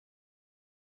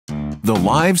the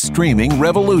live streaming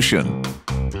revolution.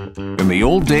 In the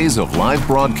old days of live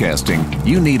broadcasting,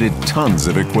 you needed tons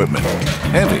of equipment,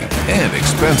 heavy and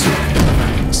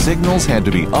expensive. Signals had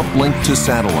to be uplinked to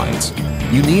satellites.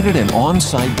 You needed an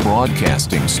on-site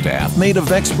broadcasting staff made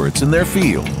of experts in their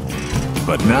field.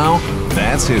 But now,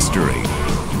 that's history.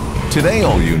 Today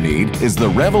all you need is the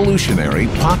revolutionary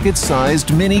pocket-sized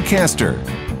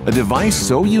miniCASTER, a device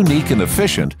so unique and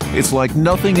efficient it's like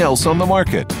nothing else on the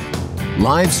market.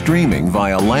 Live streaming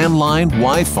via landline,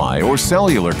 Wi-Fi, or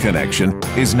cellular connection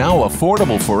is now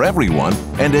affordable for everyone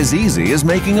and as easy as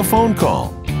making a phone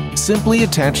call. Simply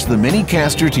attach the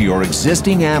miniCASTER to your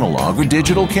existing analog or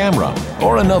digital camera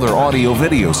or another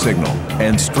audio-video signal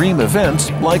and stream events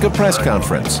like a press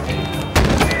conference.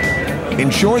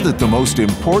 Ensure that the most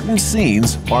important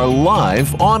scenes are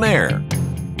live on air.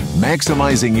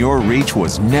 Maximizing your reach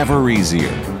was never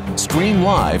easier. Stream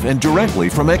live and directly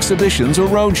from exhibitions or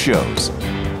road shows.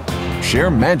 Share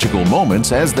magical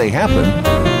moments as they happen.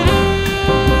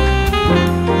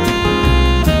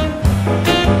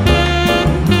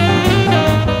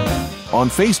 On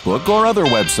Facebook or other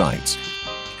websites.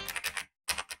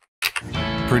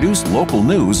 Produce local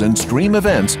news and stream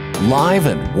events live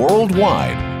and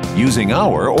worldwide using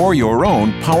our or your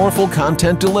own powerful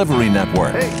content delivery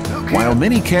network. While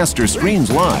miniCASTER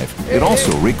streams live, it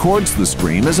also records the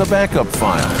stream as a backup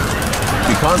file.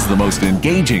 Because the most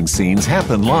engaging scenes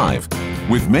happen live,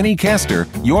 with miniCASTER,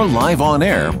 you're live on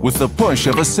air with the push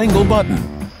of a single button.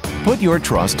 Put your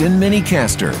trust in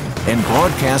miniCASTER and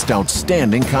broadcast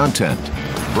outstanding content.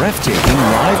 Breathtaking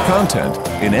live content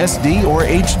in SD or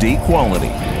HD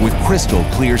quality with crystal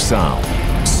clear sound.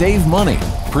 Save money.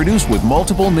 Produce with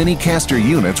multiple miniCASTER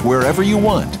units wherever you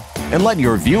want, and let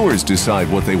your viewers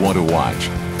decide what they want to watch.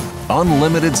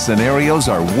 Unlimited scenarios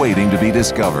are waiting to be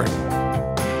discovered.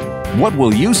 What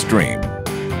will you stream?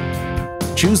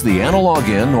 Choose the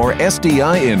analog-in or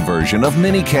SDI-in version of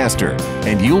miniCASTER,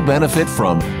 and you'll benefit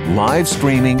from live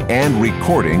streaming and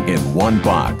recording in one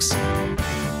box.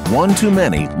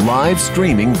 One-to-many live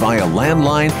streaming via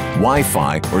landline,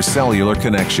 Wi-Fi, or cellular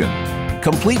connection.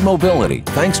 Complete mobility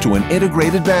thanks to an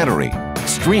integrated battery.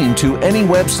 Stream to any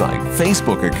website,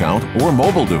 Facebook account, or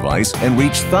mobile device and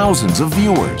reach thousands of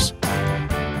viewers.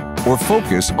 Or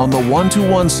focus on the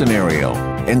one-to-one scenario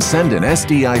and send an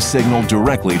SDI signal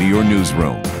directly to your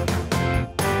newsroom.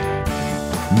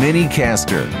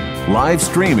 miniCASTER, live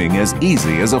streaming as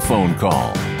easy as a phone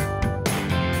call.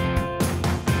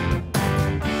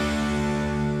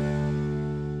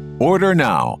 Order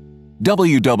now.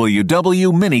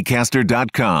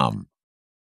 www.minicaster.com